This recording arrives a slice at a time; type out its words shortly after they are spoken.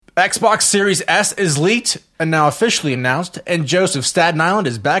Xbox Series S is leaked and now officially announced, and Joseph Staten Island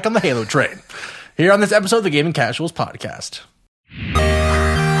is back on the Halo train. Here on this episode of the Gaming Casuals podcast.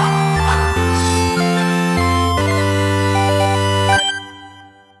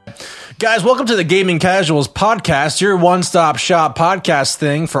 Guys, welcome to the Gaming Casuals podcast, your one-stop shop podcast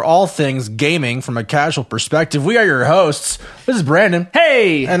thing for all things gaming from a casual perspective. We are your hosts. This is Brandon.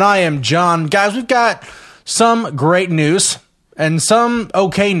 Hey! And I am John. Guys, we've got some great news and some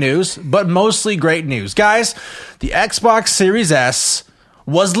okay news, but mostly great news. Guys, the Xbox Series S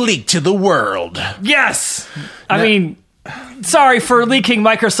was leaked to the world. Yes! I mean, sorry for leaking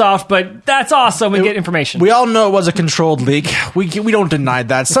Microsoft, but that's awesome. We get information. We all know it was a controlled leak. We don't deny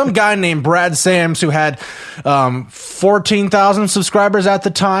that. Some guy named Brad Sams, who had 14,000 subscribers at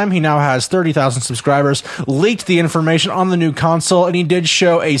the time, he now has 30,000 subscribers, leaked the information on the new console, and he did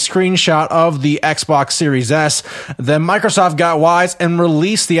show a screenshot of the Xbox Series S. Then Microsoft got wise and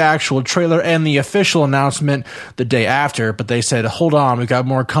released the actual trailer and the official announcement the day after, but they said, hold on, we've got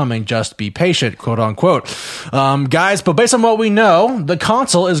more coming, just be patient, quote unquote. Guys, but based on what we know, the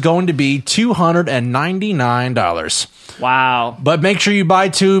console is going to be $299. Wow. But make sure you buy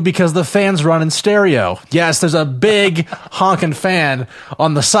two because the fan's run in stereo. Yes, there's a big honking fan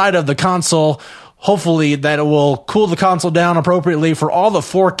on the side of the console. Hopefully that it will cool the console down appropriately for all the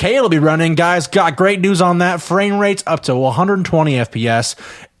 4K it'll be running. Guys, got great news on that. Frame rates up to 120 FPS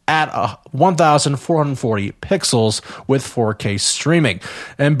at 1,440 pixels with 4K streaming.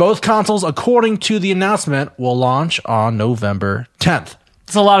 And both consoles, according to the announcement, will launch on November 10th.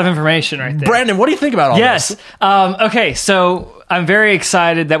 It's a lot of information right there. Brandon, what do you think about all this? Okay, so I'm very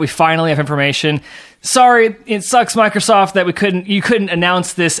excited that we finally have information. Sorry, it sucks, Microsoft, that you couldn't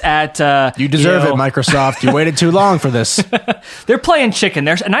announce this at... you deserve it, Microsoft. You waited too long for this. They're playing chicken.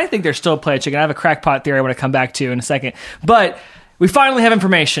 And I think they're still playing chicken. I have a crackpot theory I want to come back to in a second. But we finally have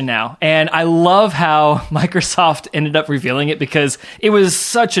information now, and I love how Microsoft ended up revealing it because it was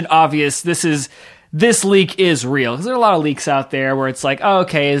such an obvious, this leak is real. Because there are a lot of leaks out there where it's like, oh,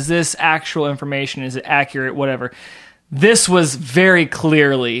 okay, is this actual information? Is it accurate? Whatever. This was very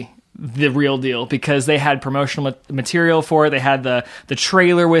clearly the real deal because they had promotional material for it. They had the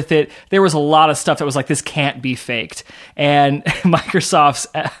trailer with it. There was a lot of stuff that was like, this can't be faked. And Microsoft's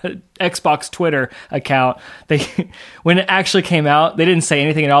Xbox Twitter account, when it actually came out, they didn't say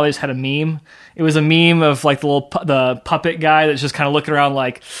anything at all. They just had a meme. It was a meme of like the puppet guy that's just kind of looking around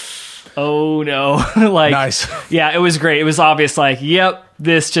like, oh no. Like, nice. Yeah, it was great. It was obvious like, yep,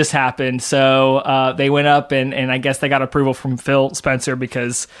 this just happened. So they went up and I guess they got approval from Phil Spencer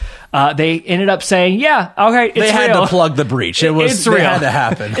because they ended up saying, yeah, okay, it's real. They had to plug the breach. It's real. It had to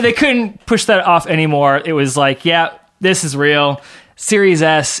happen. They couldn't push that off anymore. It was like, yeah, this is real. Series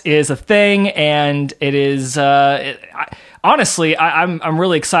S is a thing, and it is... honestly, I'm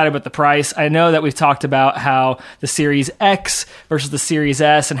really excited about the price. I know that we've talked about how the Series X versus the Series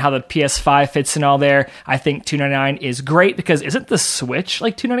S and how the PS5 fits in all there. I think $299 is great because isn't the Switch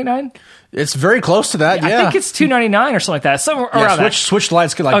like $299? It's very close to that, yeah. I think it's $299 or something like that. Somewhere around that. Switch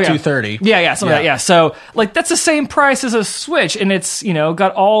Lite's like $230. Yeah, something like that, yeah. So, like, that's the same price as a Switch, and it's,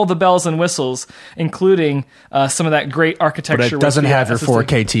 got all the bells and whistles, including some of that great architecture. But it doesn't have your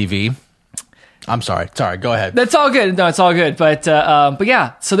 4K TV. I'm sorry, go ahead. That's all good. No, it's all good. But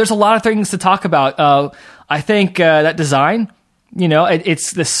yeah, so there's a lot of things to talk about. I think that design,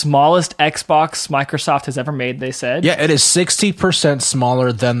 it's the smallest Xbox Microsoft has ever made, they said. Yeah, it is 60%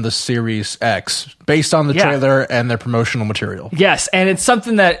 smaller than the Series X, based on the trailer and their promotional material. Yes, and it's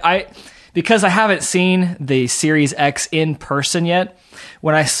something that because I haven't seen the Series X in person yet,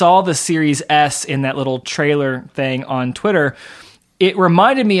 when I saw the Series S in that little trailer thing on Twitter, it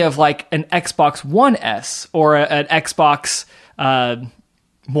reminded me of like an Xbox One S or an Xbox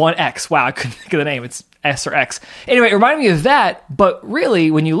One X. Wow, I couldn't think of the name. It's S or X. Anyway, it reminded me of that, but really,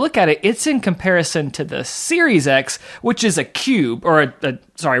 when you look at it, it's in comparison to the Series X, which is a cube, or a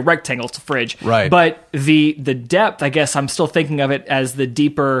rectangle, it's a fridge. Right. But the depth, I guess I'm still thinking of it as the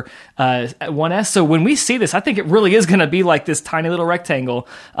deeper 1S. So when we see this, I think it really is going to be like this tiny little rectangle,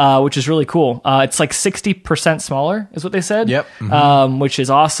 which is really cool. It's like 60% smaller, is what they said. Yep. Mm-hmm. Which is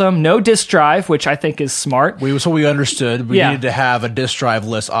awesome. No disk drive, which I think is smart. So we understood we needed to have a disk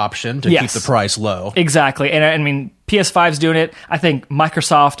drive-less option to keep the price low. Exactly. And I mean, PS5's doing it. I think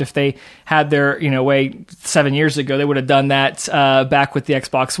Microsoft, if they had their way 7 years ago, they would have done that back with the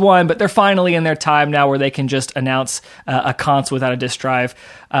Xbox One. But they're finally in their time now where they can just announce a console without a disk drive,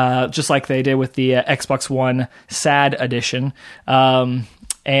 just like they did with the Xbox One SAD edition.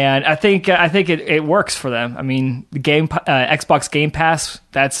 And I think it works for them. I mean, the Xbox Game Pass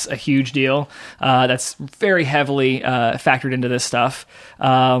That's a huge deal. That's very heavily factored into this stuff.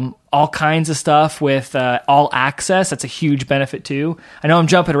 All kinds of stuff with all access. That's a huge benefit too. I know I'm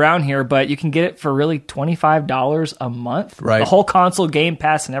jumping around here, but you can get it for really $25 a month. Right. The whole console, Game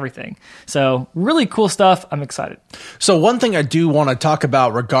Pass, and everything. So really cool stuff. I'm excited. So one thing I do want to talk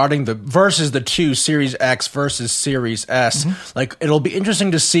about regarding the two Series X versus Series S, like it'll be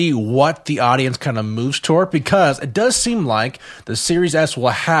interesting to see what the audience kind of moves toward, because it does seem like the Series S will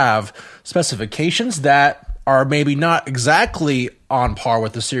have specifications that are maybe not exactly on par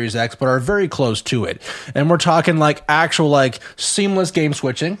with the Series X, but are very close to it. And we're talking like actual like seamless game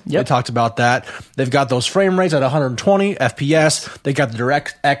switching. Yep. They talked about that. They've got those frame rates at 120 FPS. They got the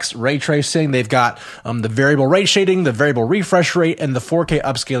DirectX ray tracing. They've got the variable rate shading, the variable refresh rate, and the 4K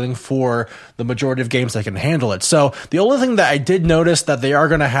upscaling for the majority of games that can handle it. So the only thing that I did notice that they are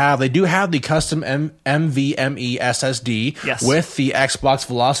going to have, they do have the custom NVMe SSD yes. with the Xbox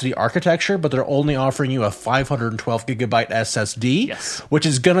Velocity architecture, but they're only offering you a 512 gigabyte SSD. Yes. Which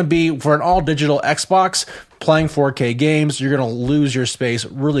is going to be, for an all-digital Xbox, playing 4K games, you're going to lose your space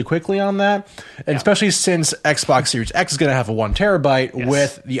really quickly on that. And especially since Xbox Series X is going to have a 1 terabyte yes.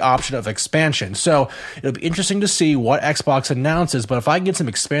 with the option of expansion. So it'll be interesting to see what Xbox announces. But if I can get some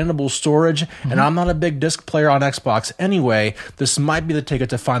expandable storage, and I'm not a big disc player on Xbox anyway, this might be the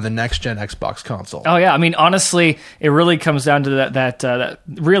ticket to find the next-gen Xbox console. Oh, yeah. I mean, honestly, it really comes down to that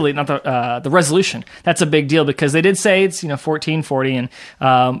really, not the resolution. That's a big deal, because they did say it's, 1440 and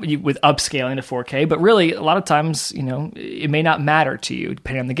with upscaling to 4K, but really, a lot of times, it may not matter to you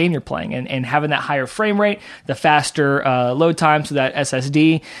depending on the game you're playing, and having that higher frame rate, the faster load times with that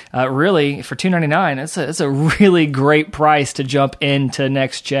SSD, really for $299, it's a really great price to jump into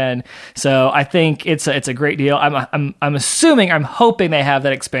next gen. So I think it's a great deal. I'm hoping they have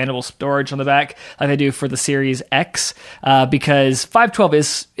that expandable storage on the back like they do for the Series X, because 512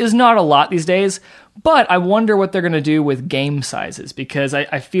 is not a lot these days. But I wonder what they're going to do with game sizes, because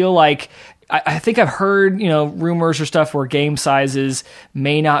I feel like I think I've heard, rumors or stuff where game sizes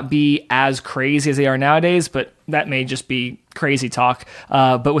may not be as crazy as they are nowadays, but that may just be crazy talk.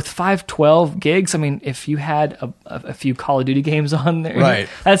 But with 512 gigs, I mean, if you had a few Call of Duty games on there, right,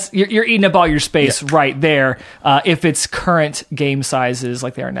 you're eating up all your space right there. If it's current game sizes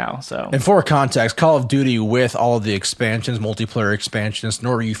like they are now. So, and for context, Call of Duty with all of the expansions, multiplayer expansions, in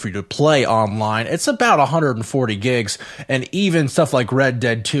order for you to play online, it's about 140 gigs, and even stuff like Red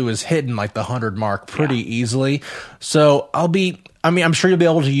Dead 2 is hitting like the 100 mark pretty easily. So I'm sure you'll be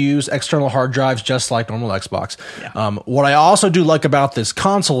able to use external hard drives just like normal Xbox. Yeah. What I also do like about this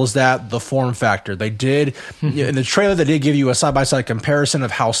console is that the form factor. They did, in the trailer, they did give you a side-by-side comparison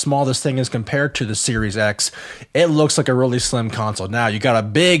of how small this thing is compared to the Series X. It looks like a really slim console. Now, you got a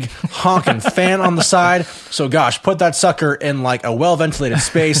big honking fan on the side, so gosh, put that sucker in like a well-ventilated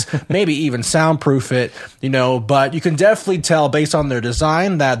space, maybe even soundproof it, but you can definitely tell based on their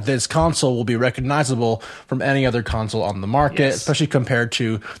design that this console will be recognizable from any other console on the market, especially compared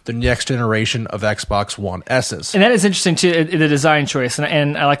to the next generation of Xbox One S's. And that is interesting too, the design choice.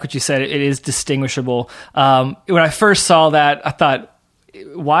 And I like what you said. It is distinguishable. When I first saw that, I thought,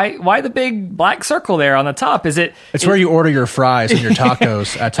 why the big black circle there on the top? It's where you order your fries and your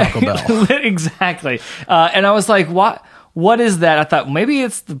tacos at Taco Bell. Exactly. And I was like, what is that? I thought maybe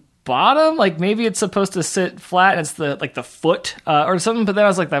it's the bottom, like maybe it's supposed to sit flat and it's the foot or something, but then I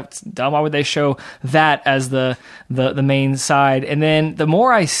was like, that's dumb. Why would they show that as the main side? And then the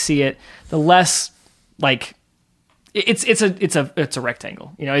more I see it, the less like it's a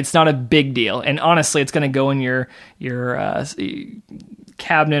rectangle. It's not a big deal, and honestly, it's going to go in your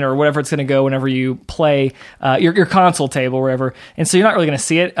cabinet or whatever it's going to go whenever you play your console table or wherever, and so you're not really going to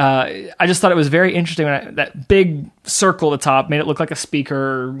see it. I just thought it was very interesting when that big circle at the top made it look like a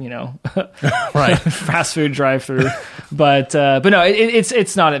speaker, right, fast food drive-through, but no,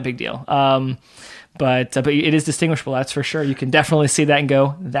 it's not a big deal. But it is distinguishable, that's for sure. You can definitely see that and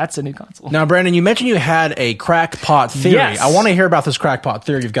go, that's a new console. Now, Brandon, you mentioned you had a crackpot theory. Yes. I want to hear about this crackpot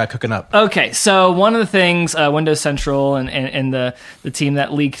theory you've got cooking up. Okay, so one of the things, Windows Central and the team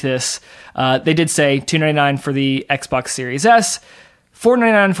that leaked this, they did say $299 for the Xbox Series S,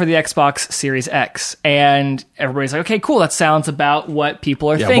 $499 for the Xbox Series X, and everybody's like, okay, cool, that sounds about what people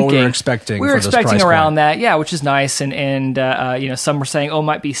are thinking. What we were expecting. We were for this expecting price around point. that, which is nice. And some were saying, it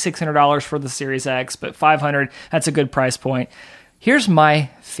might be $600 for the Series X, but $500, that's a good price point. Here's my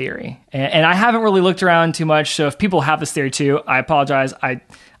theory, and I haven't really looked around too much, so if people have this theory too, I apologize. I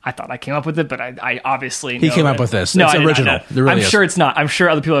thought I came up with it, but I obviously know He came up with this. No, it's I original. It really I'm sure it's not. I'm sure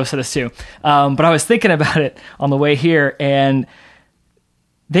other people have said this too. But I was thinking about it on the way here, and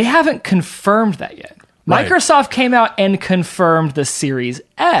they haven't confirmed that yet. Right. Microsoft came out and confirmed the Series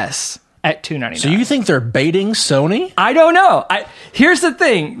S at $299. So you think they're baiting Sony? I don't know. Here's the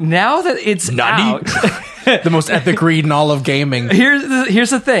thing. Now that it's out, The most epic read in all of gaming. here's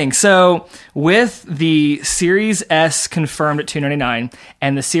the thing. So with the Series S confirmed at $299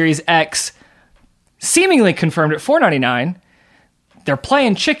 and the Series X seemingly confirmed at $499, they're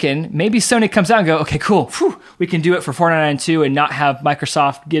playing chicken. Maybe Sony comes out and go, okay, cool. Whew, we can do it for $499 too and not have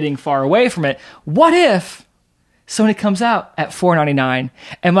Microsoft getting far away from it. What if Sony comes out at $499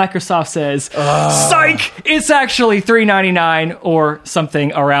 and Microsoft says, psych, it's actually $399 or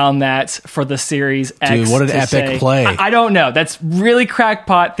something around that for the Series X. Dude, what an epic play. I don't know. That's really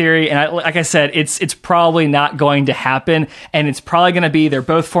crackpot theory. And like I said, it's probably not going to happen. And it's probably going to be they're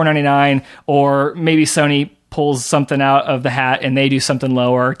both $499 or maybe Sony pulls something out of the hat and they do something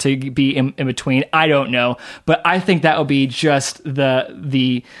lower to be in between. I don't know, but I think that would be just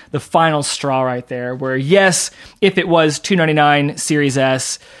the final straw right there. Where yes, if it was $299 Series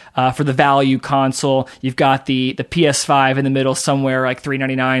S for the value console, you've got the PS5 in the middle somewhere like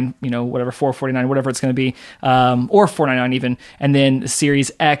 $399, whatever, $449, whatever it's going to be, or $499 even, and then the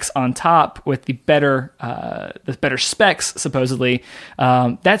Series X on top with the better specs supposedly.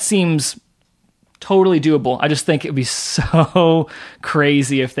 That seems totally doable. I just think it would be so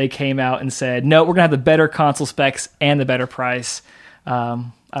crazy if they came out and said, no, we're going to have the better console specs and the better price. I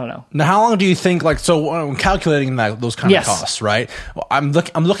don't know. Now, how long do you think, when calculating those kind of costs, right? Well, I'm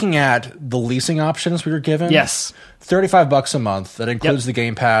looking at the leasing options we were given. Yes. $35 a month. That includes the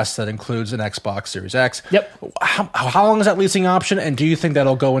Game Pass. That includes an Xbox Series X. Yep. How long is that leasing option? And do you think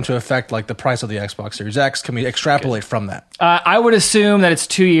that'll go into effect like the price of the Xbox Series X? Can we extrapolate from that? I would assume that it's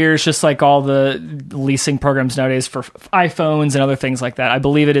 2 years, just like all the leasing programs nowadays for iPhones and other things like that. I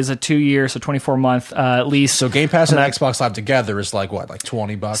believe it is a 2 year, so 24-month lease. So Game Pass and Xbox Live together is like what, like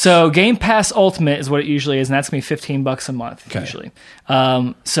 $20? So Game Pass Ultimate is what it usually is, and that's going to be $15 a month usually.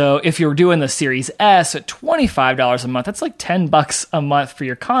 So if you're doing the Series S at $25 a month, that's like $10 a month for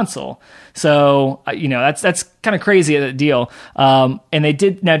your console. So that's kind of crazy at a deal. And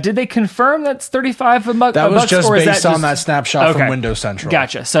did they confirm that's $35 a month? That was just or based on that snapshot from Windows Central.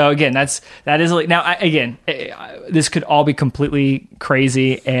 Gotcha. So again, that is now this could all be completely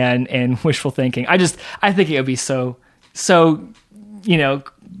crazy and wishful thinking. I think it would be so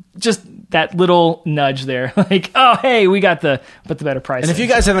just that little nudge there, like, oh, hey, we got the better price. And if you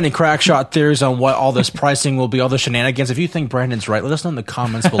guys have any crack shot theories on what all this pricing will be, all the shenanigans, if you think Brandon's right, let us know in the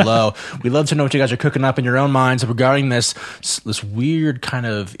comments below. We'd love to know what you guys are cooking up in your own minds regarding this weird kind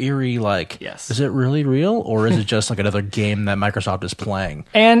of eerie, is it really real or is it just like another game that Microsoft is playing?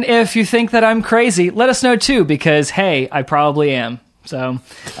 And if you think that I'm crazy, let us know too, because hey, I probably am. So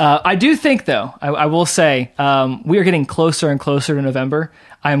I do think, though, I will say we are getting closer and closer to November.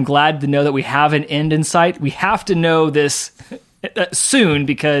 I am glad to know that we have an end in sight. We have to know this soon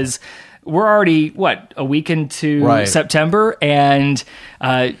because we're already, a week into September, and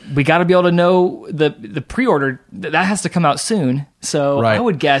we got to be able to know the pre-order. That has to come out soon. So I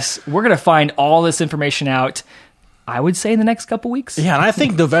would guess we're going to find all this information out, I would say, in the next couple weeks. Yeah, and I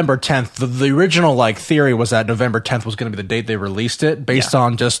think November 10th, the original theory was that November 10th was going to be the date they released it based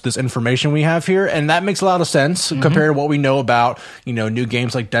on just this information we have here. And that makes a lot of sense compared to what we know about, new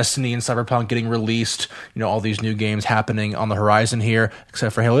games like Destiny and Cyberpunk getting released, all these new games happening on the horizon here,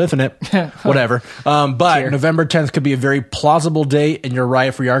 except for Halo Infinite, whatever. But November 10th could be a very plausible date. And you're right,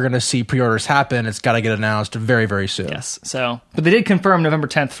 if we are going to see pre-orders happen, it's got to get announced very, very soon. Yes. But they did confirm November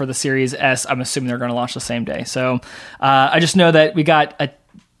 10th for the Series S. I'm assuming they're going to launch the same day. So I just know that we got a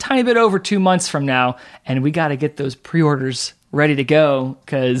tiny bit over 2 months from now, and we got to get those pre-orders ready to go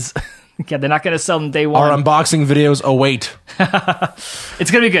because they're not going to sell them day one. Our unboxing videos await.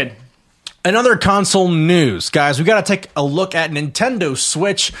 It's going to be good. Another console news, guys. We got to take a look at Nintendo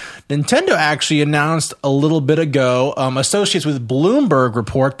Switch. Nintendo actually announced a little bit ago, associates with Bloomberg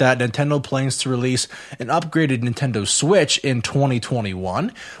report that Nintendo plans to release an upgraded Nintendo Switch in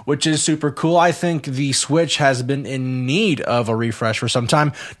 2021, which is super cool. I think the Switch has been in need of a refresh for some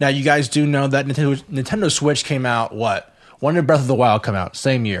time. Now, you guys do know that Nintendo Switch came out, when did Breath of the Wild come out?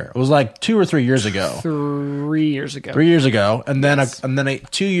 Same year. It was like 2 or 3 years ago. 3 years ago. 3 years ago. And then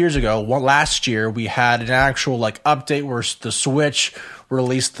 2 years ago, last year, we had an actual update where the Switch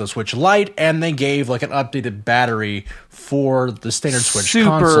released the Switch Lite, and they gave an updated battery for the standard Switch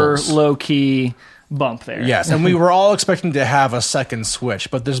consoles. Super low-key bump there. Yes, and we were all expecting to have a second Switch,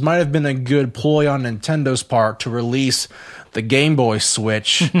 but this might have been a good ploy on Nintendo's part to release the Game Boy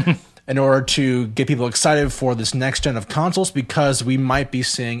Switch in order to get people excited for this next gen of consoles, because we might be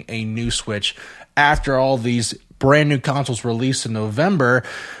seeing a new Switch after all these brand new consoles released in November.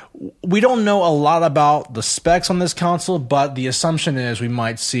 We don't know a lot about the specs on this console, but the assumption is we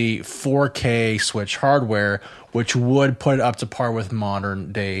might see 4K Switch hardware, which would put it up to par with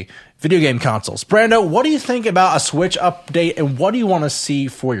modern day video game consoles. Brando, what do you think about a Switch update, and what do you want to see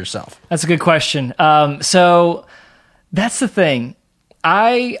for yourself? That's a good question. So that's the thing.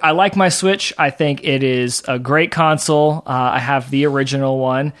 I like my Switch. I think it is a great console. I have the original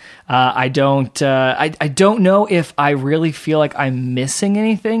one. I don't know if I really feel like I'm missing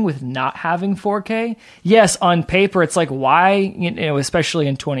anything with not having 4K. Yes, on paper, it's like, why, especially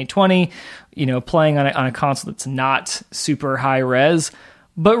in 2020, playing on a console that's not super high res.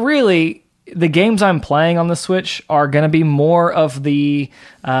 But really, the games I'm playing on the Switch are going to be more of the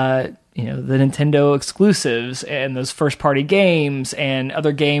the Nintendo exclusives and those first-party games and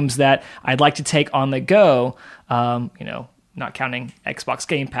other games that I'd like to take on the go. Not counting Xbox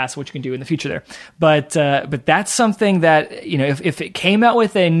Game Pass, which you can do in the future there. But that's something that, if it came out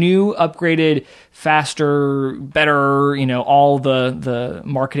with a new, upgraded, faster, better, all the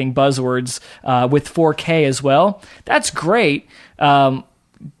marketing buzzwords with 4K as well, that's great.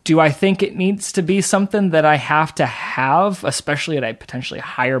 Do I think it needs to be something that I have to have, especially at a potentially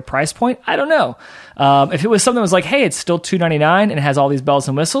higher price point? I don't know. If it was something that was like, hey, it's still $299 and it has all these bells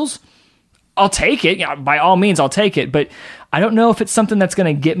and whistles, I'll take it. Yeah, by all means, I'll take it. But I don't know if it's something that's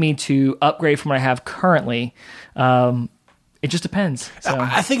going to get me to upgrade from what I have currently. It just depends. So.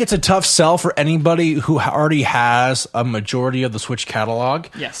 I think it's a tough sell for anybody who already has a majority of the Switch catalog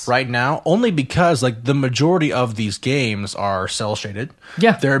right now, only because the majority of these games are cel shaded.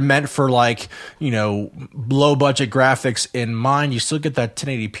 Yeah. They're meant for low budget graphics in mind. You still get that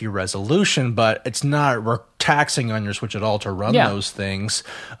 1080p resolution, but it's not taxing on your Switch at all to run those things.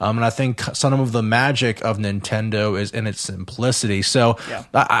 And I think some of the magic of Nintendo is in its simplicity. So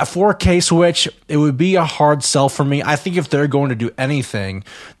a 4K Switch, it would be a hard sell for me. I think if they're going to do anything,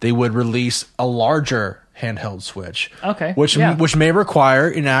 they would release a larger handheld Switch. Okay. Which may require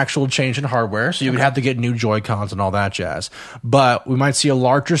an actual change in hardware. So you would have to get new Joy-Cons and all that jazz. But we might see a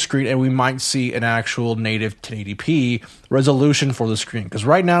larger screen, and we might see an actual native 1080p resolution for the screen. Because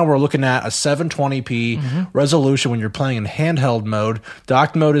right now we're looking at a 720p resolution when you're playing in handheld mode.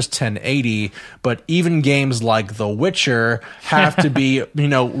 Docked mode is 1080, but even games like The Witcher have to be,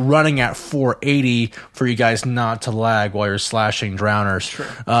 running at 480 for you guys not to lag while you're slashing drowners.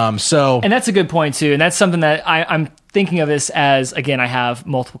 And that's a good point too. And that's something that I'm thinking of this as, again, I have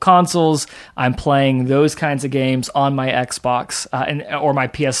multiple consoles. I'm playing those kinds of games on my Xbox or my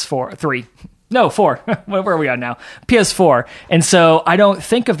PS4, 3. No, 4. Where are we on now? PS4. And so I don't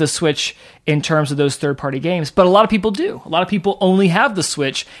think of the Switch in terms of those third-party games, but a lot of people do. A lot of people only have the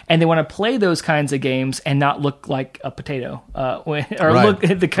Switch, and they want to play those kinds of games and not look like a potato. Look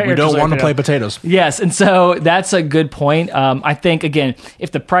at the characters. We don't want to play potatoes. Yes, and so that's a good point. I think, again,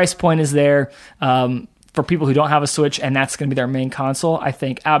 if the price point is there, for people who don't have a Switch and that's going to be their main console, I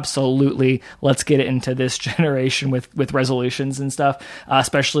think absolutely let's get it into this generation with resolutions and stuff,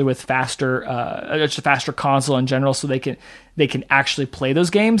 especially with faster console in general, so they can actually play those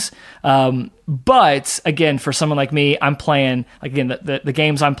games. But again, for someone like me, I'm playing, again, the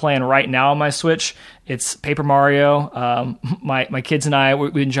games I'm playing right now on my Switch, it's Paper Mario. My kids and I,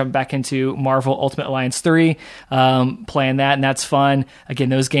 we've been jumping back into Marvel Ultimate Alliance 3, playing that, and that's fun. Again,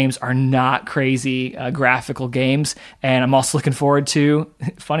 those games are not crazy graphical games, and I'm also looking forward to,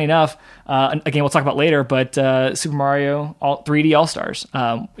 funny enough, again, we'll talk about later, but Super Mario 3D All-Stars.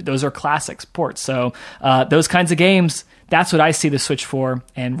 Those are classics ports. So those kinds of games, that's what I see the Switch for.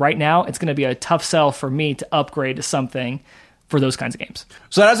 And right now, it's going to be a tough sell for me to upgrade to something for those kinds of games.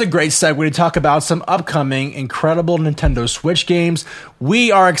 So that's a great segue to talk about some upcoming incredible Nintendo Switch games.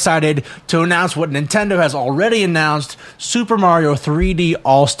 We are excited to announce what Nintendo has already announced: Super Mario 3D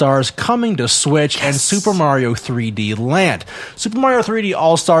All-Stars coming to Switch, and Super Mario 3D Land. Super Mario 3D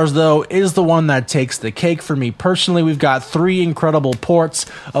All-Stars, though, is the one that takes the cake for me personally. We've got 3 incredible ports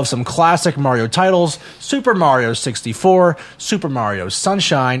of some classic Mario titles: Super Mario 64, Super Mario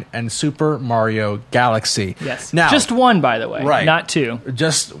Sunshine, and Super Mario Galaxy. Yes. Now, just one, by the way. Right. Not 2.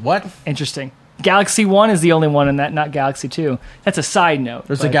 Just what? Interesting. Galaxy 1 is the only one in that, not Galaxy 2. That's a side note.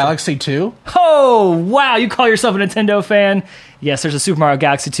 There's a Galaxy 2? Oh, wow. You call yourself a Nintendo fan? Yes, there's a Super Mario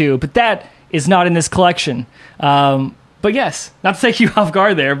Galaxy 2, but that is not in this collection. But yes, not to take you off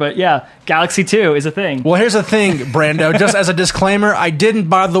guard there, but yeah, Galaxy 2 is a thing. Well, here's the thing, Brando. Just as a disclaimer, I didn't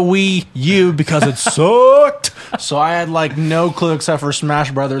buy the Wii U because it sucked. So I had no clue except for Smash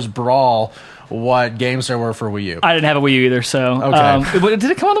Brothers Brawl what games there were for Wii U. I didn't have a Wii U either, so okay.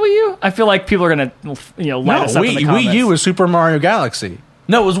 Did it come on the Wii U? I feel like people are gonna light us up in the comments. Wii U is Super Mario Galaxy.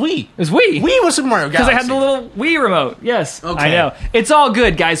 No, it was Wii. It was Wii. Wii was Super Mario Galaxy. Because I had the little Wii remote. Yes, Okay. I know. It's all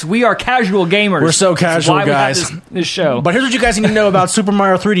good, guys. We are casual gamers. We're so casual, That's why guys. We have this show. But here's what you guys need to know about Super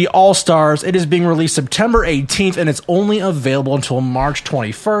Mario 3D All-Stars. It is being released September 18th, and it's only available until March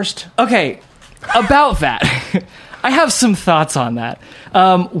 21st. Okay, about that. I have some thoughts on that.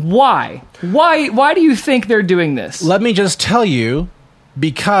 Why? Why do you think they're doing this? Let me just tell you,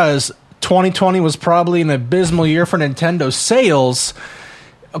 because 2020 was probably an abysmal year for Nintendo sales.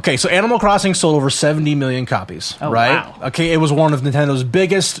 Okay, so Animal Crossing sold over 70 million copies, right? Wow. Okay, it was one of Nintendo's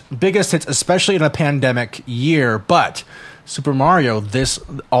biggest hits, especially in a pandemic year. But Super Mario, this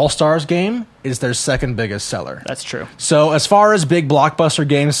All-Stars game, is their second biggest seller. That's true. So as far as big blockbuster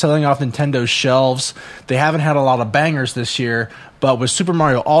games selling off Nintendo's shelves, they haven't had a lot of bangers this year. But with Super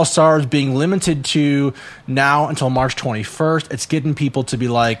Mario All-Stars being limited to now until March 21st, it's getting people to be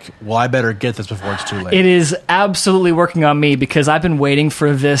like, well, I better get this before it's too late. It is absolutely working on me because I've been waiting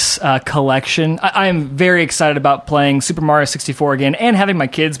for this collection. I am very excited about playing Super Mario 64 again and having my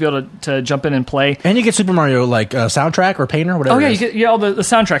kids be able to jump in and play. And you get Super Mario soundtrack or painter, whatever. Oh yeah, it you is. get all the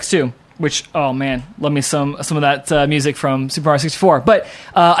soundtracks too. Which, oh man, love me some of that music from Super Mario 64. But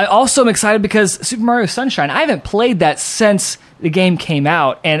I also am excited because Super Mario Sunshine, I haven't played that since the game came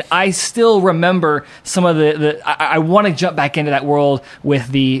out, and I still remember some of I want to jump back into that world with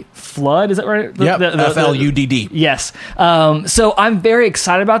the Flood, is that right? Yep, FLUDD. Yes. So I'm very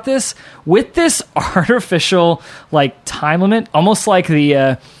excited about this. With this artificial time limit, almost like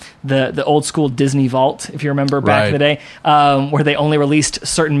the old school Disney Vault, if you remember back in the day, where they only released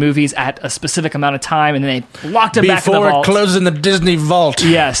certain movies at a specific amount of time, and then they locked them back in the vault. Before it closes in the Disney Vault.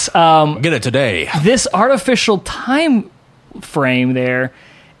 Yes. Get it today. This artificial time frame there,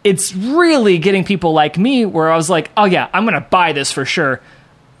 it's really getting people like me where I was like, oh yeah, I'm going to buy this for sure.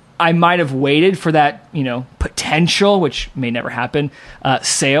 I might have waited for that, potential, which may never happen,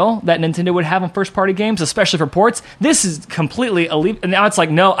 sale that Nintendo would have on first-party games, especially for ports. This is completely and now it's like,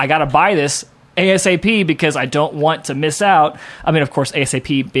 no, I got to buy this ASAP because I don't want to miss out. I mean, of course,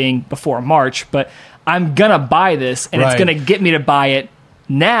 ASAP being before March, but I'm going to buy this, and it's going to get me to buy it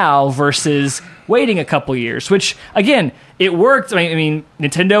now versus waiting a couple years, which, again, it worked. I mean,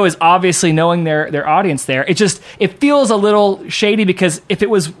 Nintendo is obviously knowing their audience there. It feels a little shady because if it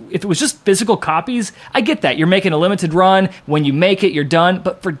was just physical copies, I get that. You're making a limited run. When you make it, you're done.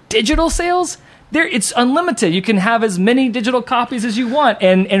 But for digital sales, it's unlimited. You can have as many digital copies as you want.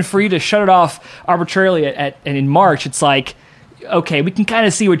 And for you to shut it off arbitrarily and in March, it's like, okay, we can kind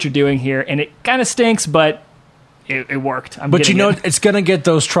of see what you're doing here. And it kind of stinks, but it worked. But it's going to get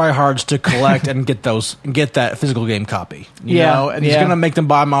those tryhards to collect and get that physical game copy. You know, and it's going to make them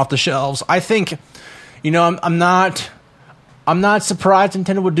buy them off the shelves. I think, I'm not surprised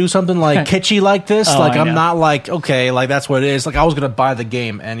Nintendo would do something like kitschy like this. I'm not like, okay, like that's what it is. Like I was going to buy the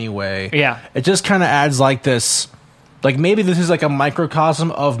game anyway. Yeah. It just kind of adds like this, like maybe this is like a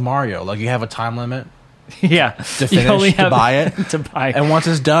microcosm of Mario. Like you have a time limit. Yeah, to finish, to buy it. To buy. And once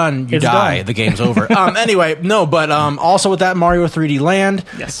it's done, you die. Done. The game's over. Anyway, no, but also with that Mario 3D Land,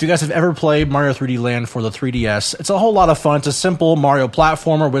 if you guys have ever played Mario 3D Land for the 3DS, it's a whole lot of fun. It's a simple Mario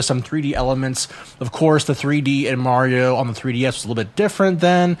platformer with some 3D elements. Of course, the 3D in Mario on the 3DS was a little bit different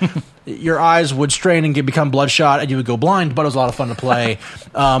then. Your eyes would strain and become bloodshot, and you would go blind, but it was a lot of fun to play.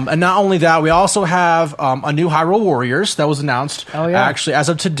 And not only that, we also have a new Hyrule Warriors that was announced actually as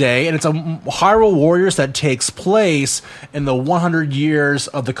of today, and it's a Hyrule Warriors that takes place in the 100 years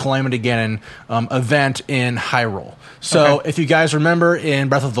of the Calamity Ganon event in Hyrule. So if you guys remember in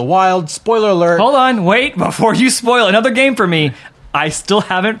Breath of the Wild, spoiler alert. Hold on, wait, before you spoil another game for me. I still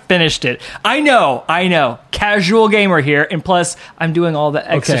haven't finished it. I know. Casual gamer here, and plus, I'm doing all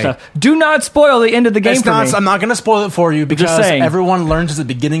the extra stuff. Do not spoil the end of the game for me. I'm not going to spoil it for you because everyone learns at the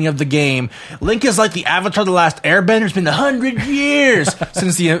beginning of the game. Link is like the Avatar: The Last Airbender. It's been 100 years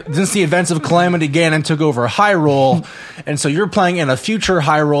since the events of Calamity Ganon took over Hyrule, and so you're playing in a future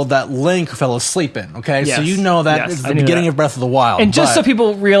Hyrule that Link fell asleep in. Okay, so you know that it's the beginning of Breath of the Wild. And just so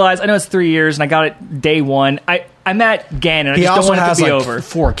people realize, I know it's 3 years, and I got it day one. I'm at Ganon. I just don't want it to be over.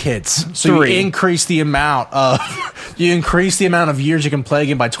 4 kids, so you increase the amount of years you can play a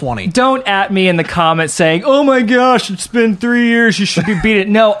game by 20. Don't at me in the comments saying, "Oh my gosh, it's been 3 years. You should be beat it."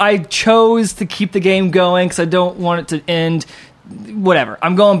 No, I chose to keep the game going because I don't want it to end. Whatever.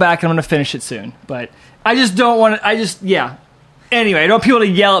 I'm going back and I'm going to finish it soon, but I just don't want it. Anyway, I don't want people to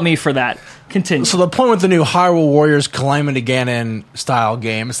yell at me for that. Continue. So the point with the new Hyrule Warriors Calamity Ganon style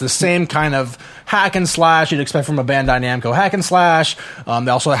game, it's the same kind of hack and slash you'd expect from a Bandai Namco hack and slash. They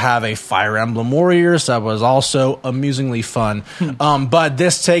also have a Fire Emblem Warriors that was also amusingly fun. But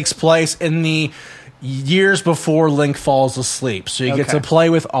this takes place in the years before Link falls asleep. So you get to play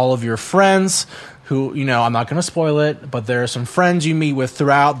with all of your friends who, I'm not going to spoil it, but there are some friends you meet with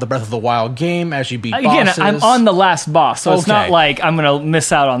throughout the Breath of the Wild game as you beat bosses. Again, I'm on the last boss, so it's not like I'm going to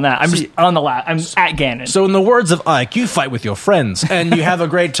miss out on that. I'm just on the last. I'm at Ganon. So in the words of Ike, you fight with your friends, and you have a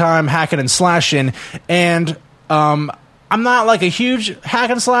great time hacking and slashing, and I'm not like a huge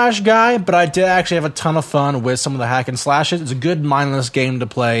hack and slash guy, but I did actually have a ton of fun with some of the hack and slashes. It's a good mindless game to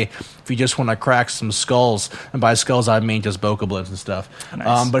play if you just want to crack some skulls. And by skulls, I mean just bokoblips and stuff.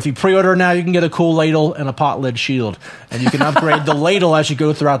 Nice. But if you pre-order now, you can get a cool ladle and a pot lid shield. And you can upgrade the ladle as you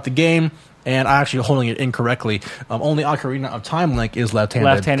go throughout the game. And I'm actually holding it incorrectly. Only Ocarina of Time Link is left-handed.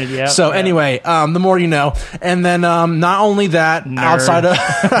 Left-handed, yeah. So anyway, the more you know. And then not only that, outside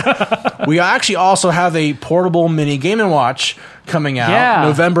of... we actually also have a portable mini Game & Watch coming out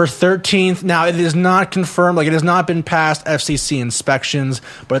November 13th. Now, it is not confirmed. Like, it has not been past FCC inspections,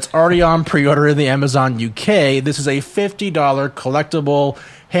 but it's already on pre-order in the Amazon UK. This is a $50 collectible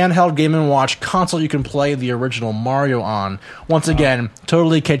handheld Game & Watch console you can play the original Mario on. Once again,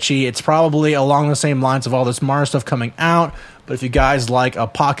 totally kitschy. It's probably along the same lines of all this Mario stuff coming out, but if you guys like a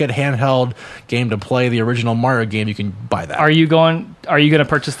pocket handheld game to play the original Mario game, you can buy that. Are you going to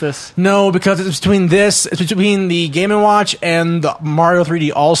purchase this? No, because it's between the Game & Watch and the Mario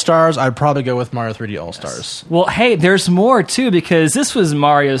 3D All-Stars. I'd probably go with Mario 3D All-Stars. Yes. Well, hey, there's more too, because this was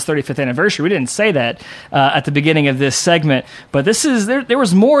Mario's 35th anniversary. We didn't say that at the beginning of this segment, but there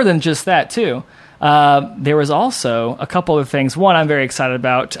was more than just that too. There was also a couple of things. One, I'm very excited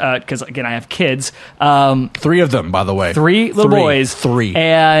about because, again, I have kids. 3 of them, by the way. 3 little boys. 3.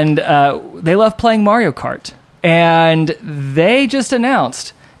 And they love playing Mario Kart. And they just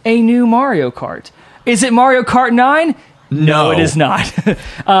announced a new Mario Kart. Is it Mario Kart 9? No, it is not.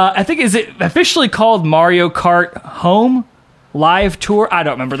 I think, is it officially called Mario Kart Home? Live Tour? I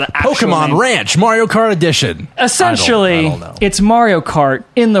don't remember the actual Pokemon name. Ranch Mario Kart Edition. Essentially, I don't know. It's Mario Kart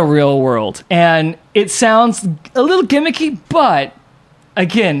in the real world. And it sounds a little gimmicky, but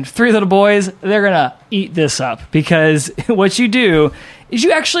again, 3 little boys, they're going to eat this up. Because what you do is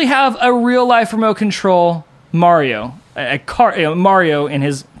you actually have a real-life remote control Mario. Mario in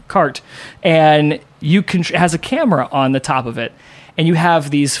his cart. And it has a camera on the top of it. And you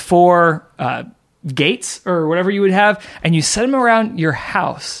have these 4... gates or whatever you would have, and you set them around your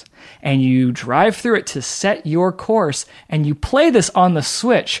house and you drive through it to set your course, and you play this on the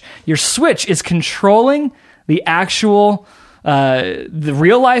Switch. Your Switch is controlling the actual the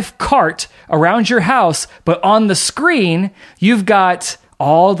real life cart around your house, but on the screen you've got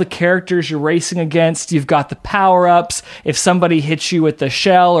all the characters you're racing against. You've got the power-ups. If somebody hits you with the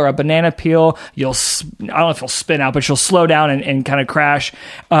shell or a banana peel, I don't know if you'll spin out, but you'll slow down and kind of crash.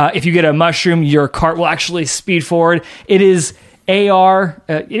 If you get a mushroom, your cart will actually speed forward. It is AR.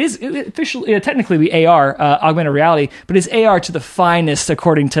 Technically be AR, augmented reality, but it's AR to the finest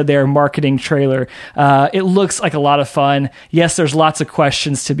according to their marketing trailer. It looks like a lot of fun. Yes, there's lots of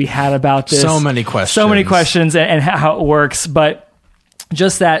questions to be had about this. So many questions and how it works, but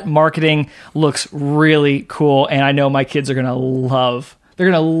just that marketing looks really cool, and I know my kids are gonna love.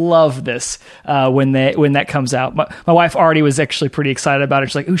 They're gonna love this when that comes out. My wife already was actually pretty excited about it.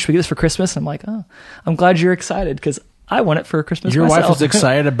 She's like, "Ooh, should we get this for Christmas?" I'm like, "Oh, I'm glad you're excited because I want it for Christmas." Your myself. wife is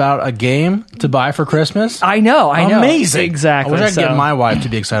excited about a game to buy for Christmas? I know. Amazing. Exactly. I wish I could get my wife to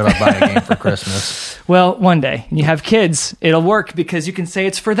be excited about buying a game for Christmas. Well, one day, when you have kids, it'll work because you can say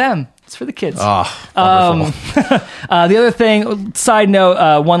it's for them. It's for the kids. Oh, wonderful. The other thing, side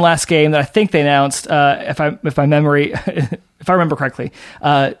note, one last game that I think they announced, if I remember correctly,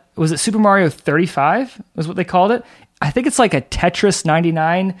 was it Super Mario 35? Was what they called it? I think it's like a Tetris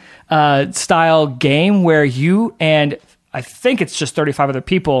 99 style game where you and I think it's just 35 other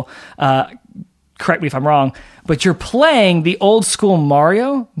people. Correct me if I'm wrong, but you're playing the old school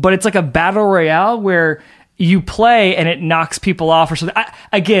Mario, but it's like a battle royale where you play and it knocks people off or something.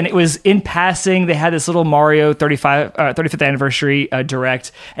 Again, it was in passing. They had this little Mario 35th anniversary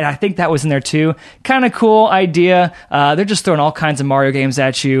direct, and I think that was in there too. Kind of cool idea. They're just throwing all kinds of Mario games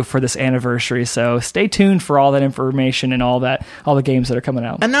at you for this anniversary, so stay tuned for all that information and all the games that are coming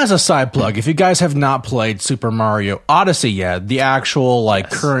out. And as a side plug, if you guys have not played Super Mario Odyssey yet, the actual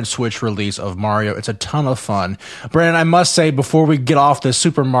current Switch release of Mario, it's a ton of fun. Brandon, I must say, before we get off the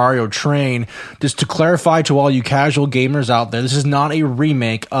Super Mario train, just to clarify to to all you casual gamers out there, this is not a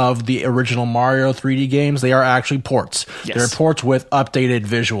remake of the original Mario 3D games. They are actually ports. Yes. They're ports with updated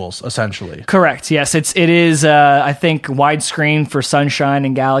visuals, essentially. Correct. Yes, it is. I think widescreen for Sunshine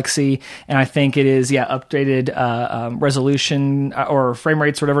and Galaxy, and I think it is updated resolution or frame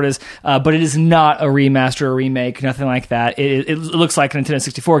rates, whatever it is. But it is not a remaster or remake, nothing like that. It looks like a Nintendo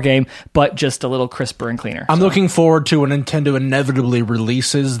 64 game, but just a little crisper and cleaner. I'm looking forward to when Nintendo inevitably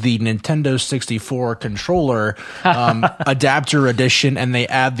releases the Nintendo 64 controller adapter edition, and they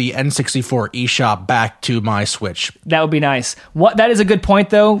add the N64 eShop back to my Switch. That would be nice. That is a good point,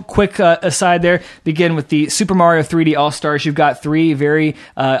 though. Quick aside there. Begin with the Super Mario 3D All-Stars. You've got 3 very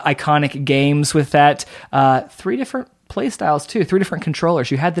iconic games with that. 3 different play styles too, 3 different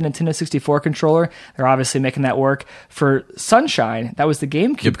controllers. You had the Nintendo 64 controller. They're obviously making that work. For Sunshine, that was the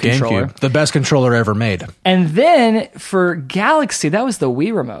GameCube controller. The best controller ever made. And then for Galaxy, that was the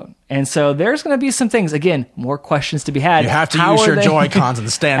Wii remote. And so there's going to be some things, again, more questions to be had. You have to use your Joy-Cons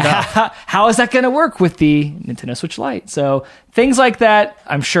and stand up. How is that going to work with the Nintendo Switch Lite? So things like that,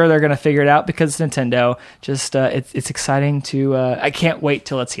 I'm sure they're going to figure it out because it's Nintendo. Just it's exciting to. I can't wait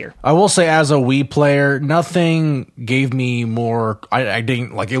till it's here. I will say, as a Wii player, nothing gave me more. I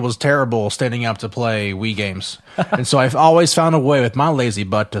didn't like. It was terrible standing up to play Wii games, and so I've always found a way with my lazy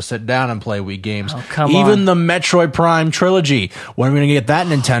butt to sit down and play Wii games. Oh, come Even on. the Metroid Prime trilogy. When are we going to get that,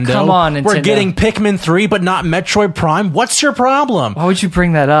 Nintendo? Come on, Nintendo. We're getting Pikmin 3, but not Metroid Prime. What's your problem? Why would you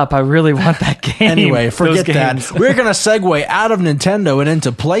bring that up? I really want that game. Anyway, forget games. that. We're going to segue out of Nintendo and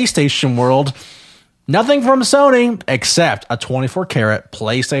into PlayStation world. Nothing from Sony except a 24-karat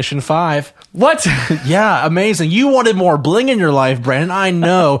PlayStation 5. What? Yeah, amazing. You wanted more bling in your life, Brandon. I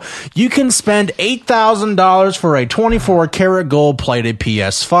know. You can spend $8,000 for a 24-karat gold-plated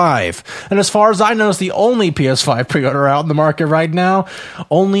PS5. And as far as I know, it's the only PS5 pre-order out in the market right now.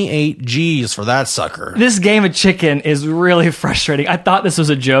 Only 8 G's for that sucker. This game of chicken is really frustrating. I thought this was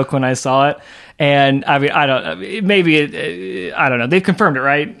a joke when I saw it. And I mean, I don't. Maybe I don't know. They've confirmed it,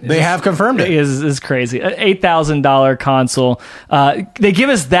 right? They have confirmed it. Is crazy. $8,000 console. They give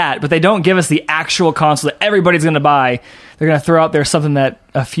us that, but they don't give us the actual console that everybody's going to buy. They're going to throw out there something that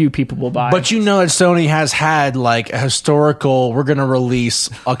a few people will buy. But you know that Sony has had like a historical, we're going to release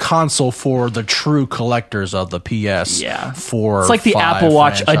a console for the true collectors of the PS. Yeah. For it's like the Apple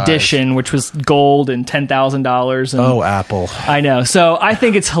Watch edition, which was gold and $10,000. Oh, Apple. I know. So I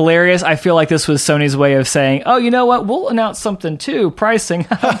think it's hilarious. I feel like this was Sony's way of saying, oh, you know what? We'll announce something too. Pricing. Take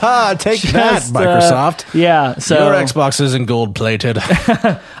that, Microsoft. Yeah. So your Xbox isn't gold plated.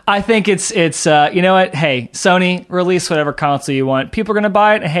 I think it's you know what? Hey, Sony, release whatever console you want. People are going to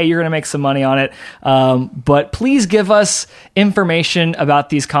buy it, and hey, you're going to make some money on it. But please give us information about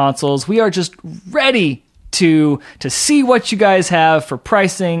these consoles. We are just ready to see what you guys have for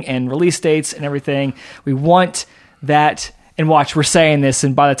pricing and release dates and everything. We want that. And watch, we're saying this,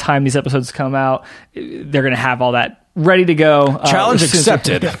 and by the time these episodes come out, they're going to have all that ready to go. Challenge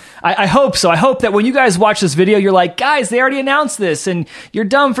accepted. I hope so. I hope that when you guys watch this video, you're like, guys, they already announced this, and you're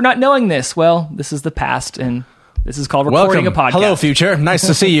dumb for not knowing this. Well, this is the past, and this is called recording a podcast. Hello, future. Nice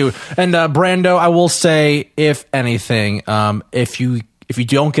to see you. And Brando, I will say, if anything, if you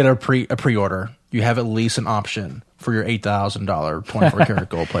don't get a pre-order, you have at least an option for your $8,000 24-karat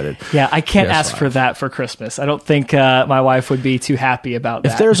gold-plated. Yeah, I can't PS5. ask for that for Christmas. I don't think my wife would be too happy about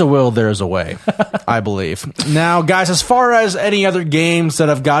that. If there's a will, there's a way, I believe. Now, guys, as far as any other games that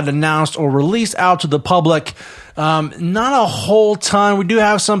have gotten announced or released out to the public, not a whole ton. We do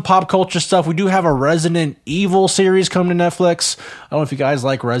have some pop culture stuff. We do have a Resident Evil series coming to Netflix. I don't know if you guys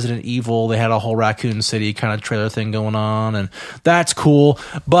like Resident Evil. They had a whole Raccoon City kind of trailer thing going on, and that's cool.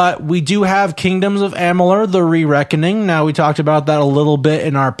 But we do have Kingdoms of Amalur: The Re-Reckoning. Now, we talked about that a little bit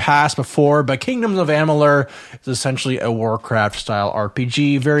in our past before, but Kingdoms of Amalur is essentially a Warcraft-style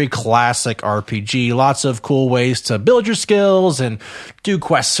RPG, very classic RPG. Lots of cool ways to build your skills and do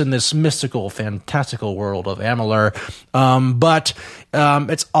quests in this mystical, fantastical world of Amalur. But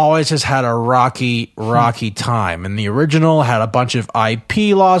it's always has had a rocky time. And the original had a bunch of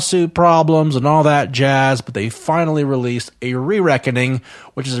IP lawsuit problems and all that jazz, but they finally released a Re-Reckoning,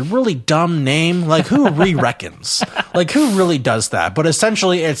 which is a really dumb name. Like, who re-reckons? Like, who really does that? But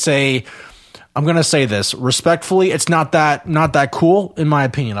essentially, I'm going to say this respectfully, it's not that cool, in my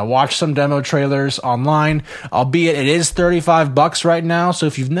opinion. I watched some demo trailers online, albeit it is $35 right now. So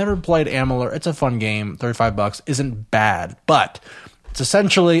if you've never played Amalur, it's a fun game. $35 isn't bad, but it's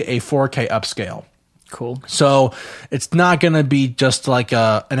essentially a 4K upscale. Cool. So it's not going to be just like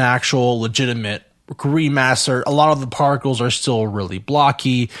an actual legitimate remastered. A lot of the particles are still really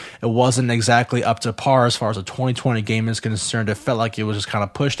blocky. It wasn't exactly up to par as far as a 2020 game is concerned. It felt like it was just kind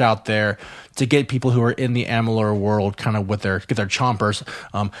of pushed out there to get people who are in the Amalur world kind of get their chompers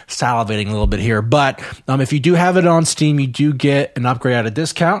salivating a little bit here. But if you do have it on Steam, you do get an upgrade at a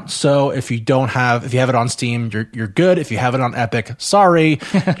discount. So if you have it on Steam, you're good. If you have it on Epic, sorry,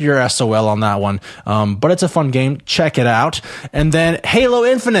 you're SOL on that one. But it's a fun game. Check it out. And then Halo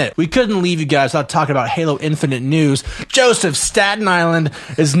Infinite. We couldn't leave you guys without talking about Halo Infinite news. Joseph Staten Island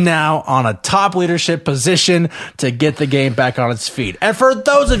is now on a top leadership position to get the game back on its feet. And for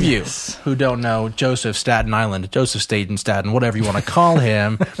those of you who don't know Joseph Staten Island, Joseph Staten, whatever you want to call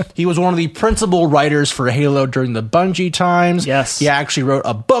him, he was one of the principal writers for Halo during the Bungie times. Yes. He actually wrote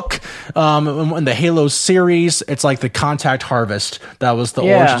a book in the Halo series. It's like the Contact Harvest. That was the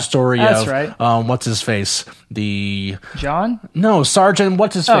origin story that's of right. What's his face? John? No, Sergeant,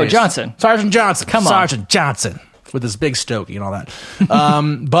 what's his face? Oh, Johnson. Sergeant Johnson. Come on. Sergeant Johnson. With his big Stokey and all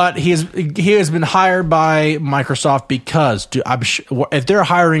that. But he has been hired by Microsoft because if they're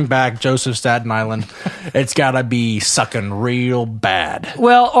hiring back Joseph Staten Island, it's got to be sucking real bad.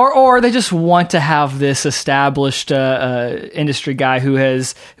 Well, or they just want to have this established industry guy who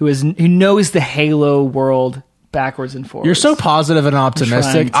knows the Halo world backwards and forwards. You're so positive and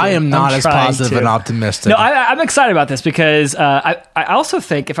optimistic. I am not as positive and optimistic. No, I'm excited about this because I also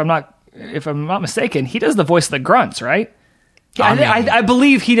think if I'm not mistaken, he does the voice of the grunts, right? I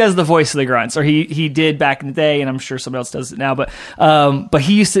believe he does the voice of the grunts, or he did back in the day, and I'm sure somebody else does it now. But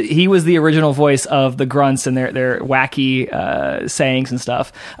he was the original voice of the grunts and their wacky sayings and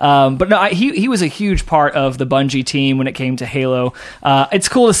stuff. But no, he was a huge part of the Bungie team when it came to Halo. It's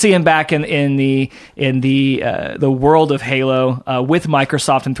cool to see him back in the world of Halo with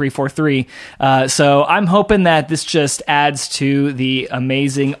Microsoft and 343. So I'm hoping that this just adds to the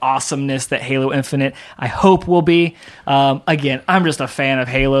amazing awesomeness that Halo Infinite I hope will be. Again, I'm just a fan of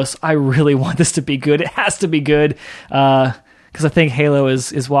Halo, so I really want this to be good. It has to be good, because I think Halo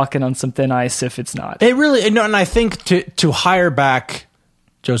is walking on some thin ice if it's not. It really, and I think to hire back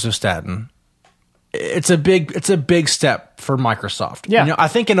Joseph Staten, it's a big step for Microsoft. Yeah. I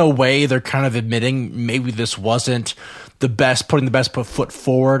think in a way they're kind of admitting maybe this wasn't putting the best foot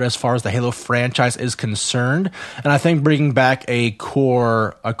forward as far as the Halo franchise is concerned. And I think bringing back a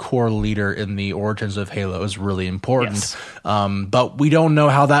core leader in the origins of Halo is really important. Yes. But we don't know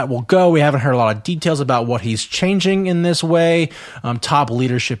how that will go. We haven't heard a lot of details about what he's changing in this way. Top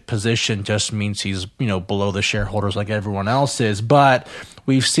leadership position just means he's, below the shareholders like everyone else is. But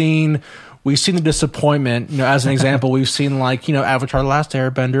we've seen the disappointment, as an example, we've seen Avatar: The Last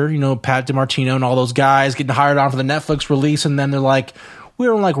Airbender, Pat DiMartino and all those guys getting hired on for the Netflix release, and then they're like, we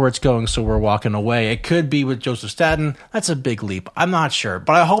don't like where it's going, so we're walking away. It could be with Joseph Staten. That's a big leap. I'm not sure.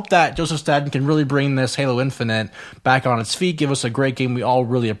 But I hope that Joseph Staten can really bring this Halo Infinite back on its feet, give us a great game we all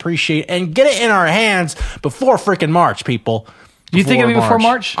really appreciate, and get it in our hands before freaking March, people. Do you think it'll be before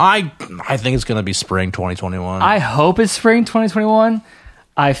March? I think it's going to be spring 2021. I hope it's spring 2021.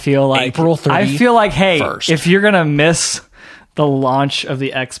 I feel like April 30th. I feel like, hey, if you're gonna miss the launch of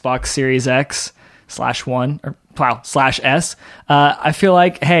the Xbox Series X /1 or /S, I feel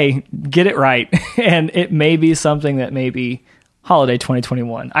like, hey, get it right, and it may be something that may be holiday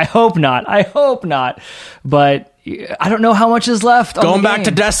 2021. I hope not, but I don't know how much is left. Going back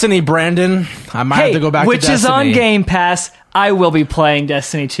to Destiny, Brandon. I might have to go back to Destiny. Which is on Game Pass. I will be playing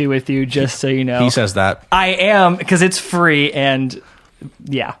Destiny 2 with you, just so you know. He says that. I am, because it's free, and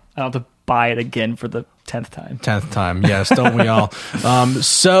yeah, I don't have to buy it again for the 10th time. 10th time, yes, don't we all?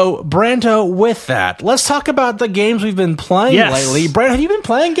 So, Branto, with that, let's talk about the games we've been playing lately. Branto, have you been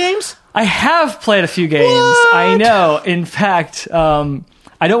playing games? I have played a few games. What? I know. In fact,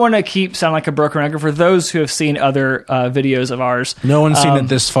 I don't want to keep sound like a broken record for those who have seen other videos of ours. No one's seen it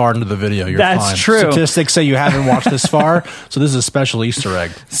this far into the video. You're that's fine. True. Statistics say you haven't watched this far, so this is a special Easter egg.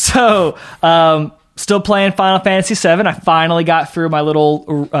 So, still playing Final Fantasy VII. I finally got through my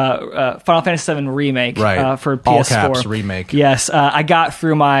little Final Fantasy VII remake for PS4. All caps remake. Yes, I got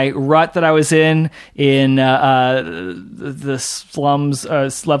through my rut that I was in the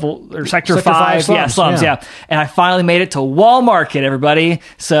slums level or Sector 5. Slums, yeah, slums. Yeah, and I finally made it to Wall Market, everybody.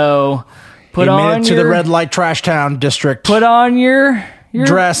 So made it to the red light trash town district. Put on your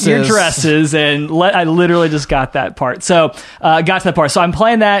dresses, and I literally just got that part. So got to that part. So I'm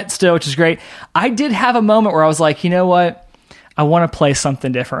playing that still, which is great. I did have a moment where I was like, you know what? I want to play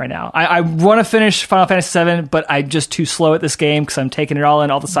something different right now. I want to finish Final Fantasy VII, but I'm just too slow at this game because I'm taking it all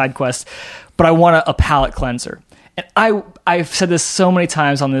in, all the side quests. But I want a palate cleanser. And I've said this so many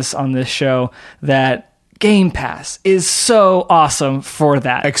times on this show that Game Pass is so awesome for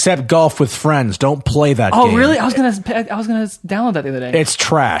that. Except golf with friends. Don't play that game. Oh, really? I was gonna download that the other day. It's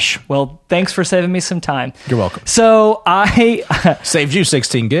trash. Well, thanks for saving me some time. You're welcome. So I saved you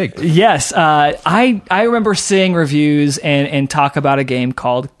 16 gig. Yes, I remember seeing reviews and talk about a game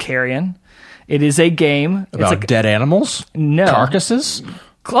called Carrion. It is a game about dead animals. No carcasses.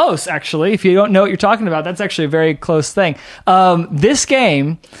 Close, actually. If you don't know what you're talking about, that's actually a very close thing. This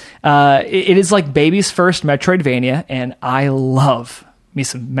game, it is like baby's first Metroidvania, and I love me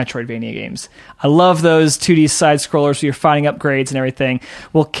some Metroidvania games. I love those 2D side-scrollers where you're finding upgrades and everything.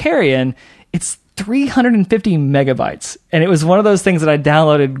 Well, Carrion, it's 350 megabytes, and it was one of those things that I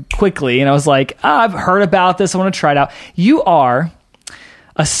downloaded quickly, and I was like, I've heard about this, I want to try it out. You are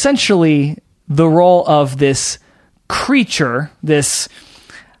essentially the role of this creature, this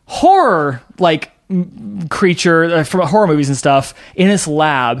horror like creature from horror movies and stuff in this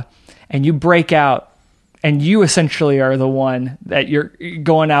lab, and you break out, and you essentially are the one that you're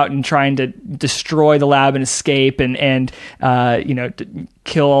going out and trying to destroy the lab and escape and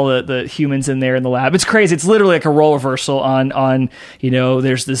kill all the humans in there in the lab. It's crazy. It's literally like a role reversal on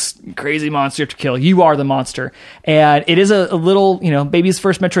there's this crazy monster to kill. You are the monster, and it is a little baby's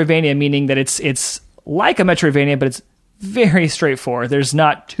first Metroidvania, meaning that it's like a Metroidvania, but it's very straightforward. There's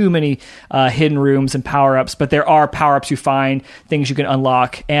not too many hidden rooms and power-ups, but there are power-ups you find, things you can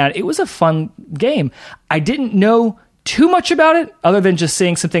unlock, and it was a fun game. I didn't know too much about it other than just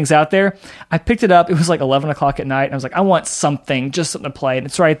seeing some things out there. I picked it up. It was like 11 o'clock at night, and I was like, I want something to play, and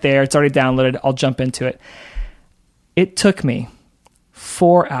it's right there. It's already downloaded. I'll jump into it. It took me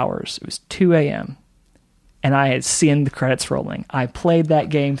 4 hours. It was 2 a.m., and I had seen the credits rolling. I played that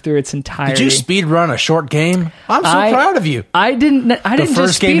game through its entirety. Did you speed run a short game? I'm so proud of you. I didn't. The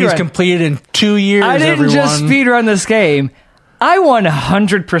first game he's completed in 2 years. I didn't just speed run this game. I won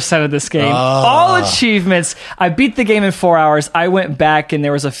 100% of this game. All achievements. I beat the game in 4 hours. I went back and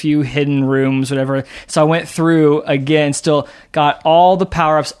there was a few hidden rooms, whatever. So I went through again, still got all the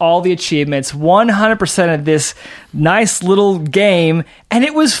power-ups, all the achievements, 100% of this nice little game. And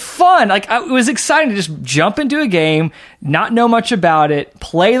it was fun. Like, it was exciting to just jump into a game, not know much about it,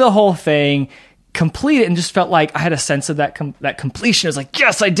 play the whole thing, complete it, and just felt like I had a sense of that completion. It was like,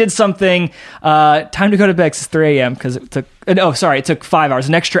 yes, I did something. Time to go to bed. It's 3 a.m. because it took. It took 5 hours,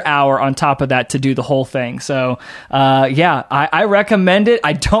 an extra hour on top of that to do the whole thing. So, I recommend it.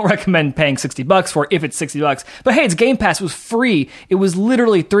 I don't recommend paying $60 for it if it's $60. But hey, it's Game Pass. It was free. It was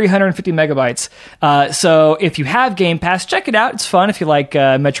literally 350 megabytes. So if you have Game Pass, check it out. It's fun if you like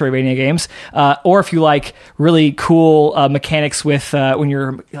Metroidvania games, or if you like really cool mechanics with when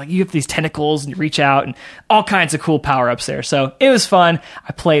you're like you have these tentacles and you reach out and all kinds of cool power-ups there. So it was fun.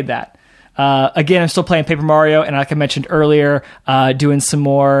 I played that. Again, I'm still playing Paper Mario, and like I mentioned earlier, doing some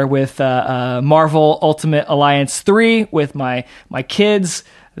more with Marvel Ultimate Alliance 3 with my kids.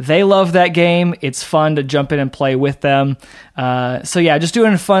 They love that game. It's fun to jump in and play with them. So yeah, just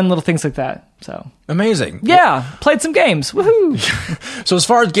doing fun little things like that. So amazing. Yeah, played some games. Woohoo! So as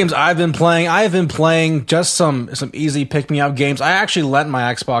far as games I have been playing just some easy pick-me-up games. I actually lent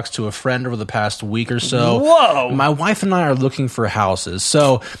my Xbox to a friend over the past week or so. Whoa! My wife and I are looking for houses.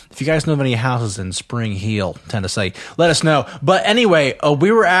 So if you guys know of any houses in Spring Heel, Tennessee, let us know. But anyway,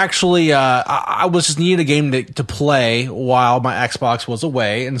 we were actually I was just needing a game to play while my Xbox was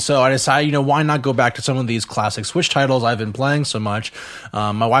away, and so I decided, why not go back to some of these classic Switch titles I've been playing so much.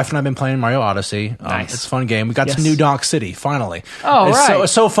 My wife and I have been playing Mario Odyssey. Nice. It's a fun game. We got to New Donk City, finally. Oh, right.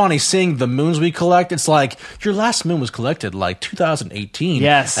 It's so funny seeing the moons we collect. It's like, your last moon was collected like 2018.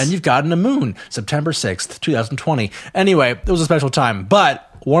 Yes. And you've gotten a moon, September 6th, 2020. Anyway, it was a special time. But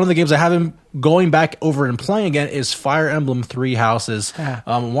one of the games I have been going back over and playing again is Fire Emblem Three Houses.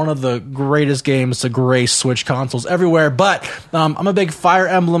 One of the greatest games to grace Switch consoles everywhere. But I'm a big Fire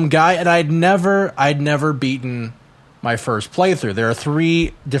Emblem guy, and I'd never beaten my first playthrough. There are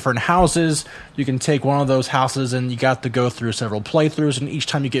 3 different houses. You can take one of those houses and you got to go through several playthroughs, and each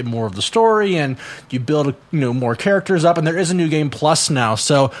time you get more of the story and you build more characters up, and there is a new game plus now.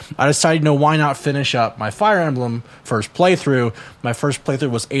 So I decided, why not finish up my Fire Emblem first playthrough. My first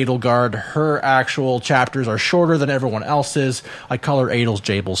playthrough was Edelgard. Her actual chapters are shorter than everyone else's. I call her Adel's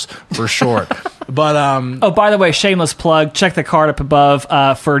Jables for short. But by the way, shameless plug, check the card up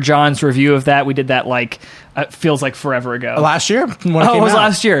above for John's review of that. We did that like feels like forever ago. Last year? When it was out.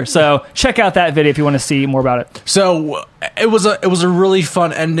 last year. So check out that video if you want to see more about it. So it was a really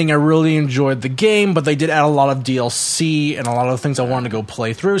fun ending. I really enjoyed the game, but they did add a lot of DLC and a lot of things I wanted to go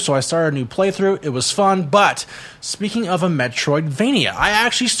play through. So I started a new playthrough. It was fun. But speaking of a Metroidvania, I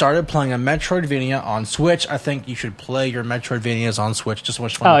actually started playing a Metroidvania on Switch. I think you should play your Metroidvanias on Switch. Just so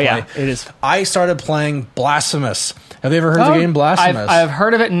much fun to play. Yeah, it is. I started playing Blasphemous. Have you ever heard of the game Blasphemous? I've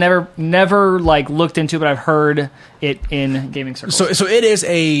heard of it and never like looked into it, but I've heard it in gaming circles. So it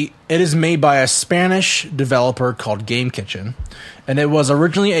is made by a Spanish developer called Game Kitchen, and it was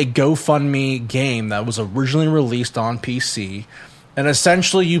originally a GoFundMe game that was originally released on PC. And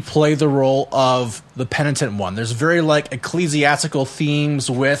essentially, you play the role of the penitent one. There's very like ecclesiastical themes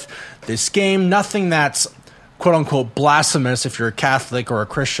with this game. Nothing that's quote unquote blasphemous if you're a Catholic or a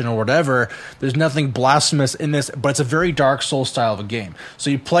Christian or whatever. There's nothing blasphemous in this, but it's a very Dark Souls style of a game. So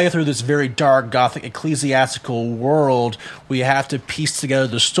you play through this very dark, gothic, ecclesiastical world where you have to piece together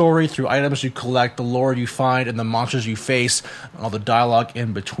the story through items you collect, the lore you find, and the monsters you face, and all the dialogue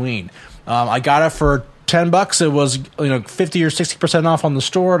in between. I got it for $10. It was 50 or 60% off on the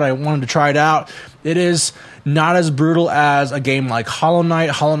store, and I wanted to try it out. It is not as brutal as a game like Hollow Knight.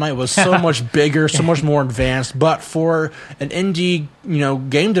 Hollow Knight was so much bigger, so much more advanced. But for an indie,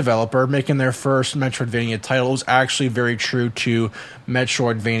 game developer making their first Metroidvania title, it was actually very true to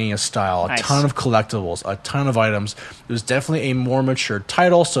Metroidvania style. A ton of collectibles, a ton of items. It was definitely a more mature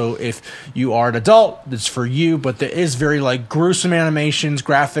title. So if you are an adult, it's for you. But there is very like gruesome animations,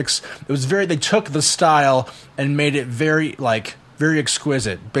 graphics. They took the style and made it very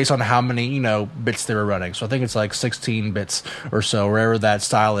exquisite based on how many bits they were running. So I think it's like 16 bits or so, wherever that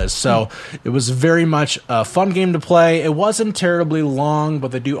style is. So it was very much a fun game to play. It wasn't terribly long,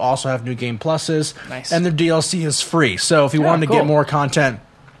 but they do also have new game pluses. Nice. And their DLC is free. So if you wanted to get more content,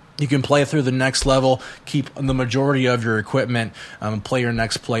 you can play through the next level, keep the majority of your equipment, play your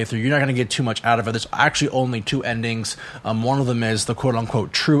next playthrough. You're not going to get too much out of it. There's actually only 2 endings. One of them is the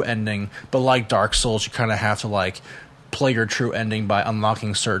quote-unquote true ending, but like Dark Souls, you kind of have to play your true ending by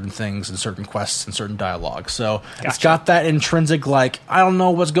unlocking certain things and certain quests and certain dialogue. So It's got that intrinsic, I don't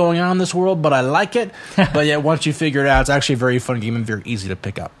know what's going on in this world, but I like it. But yeah, once you figure it out, it's actually a very fun game and very easy to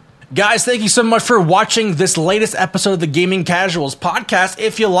pick up. Guys, thank you so much for watching this latest episode of the Gaming Casuals podcast.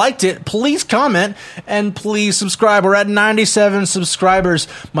 If you liked it, please comment and please subscribe. We're at 97 subscribers.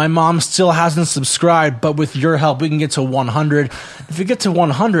 My mom still hasn't subscribed, but with your help, we can get to 100. If we get to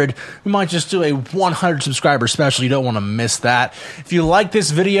 100, we might just do a 100 subscriber special. You don't want to miss that. If you like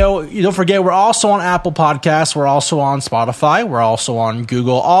this video, don't forget we're also on Apple Podcasts. We're also on Spotify. We're also on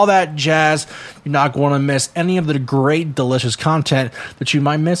Google. All that jazz. You're not going to miss any of the great, delicious content that you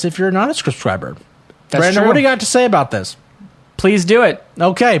might miss if you're not a subscriber. That's Brando, true. what do you got to say about this? Please do it.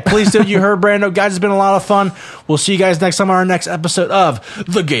 Okay, please do. You heard Brando. Guys, it's been a lot of fun. We'll see you guys next time on our next episode of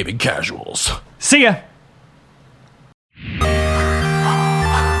The Gaming Casuals. See ya.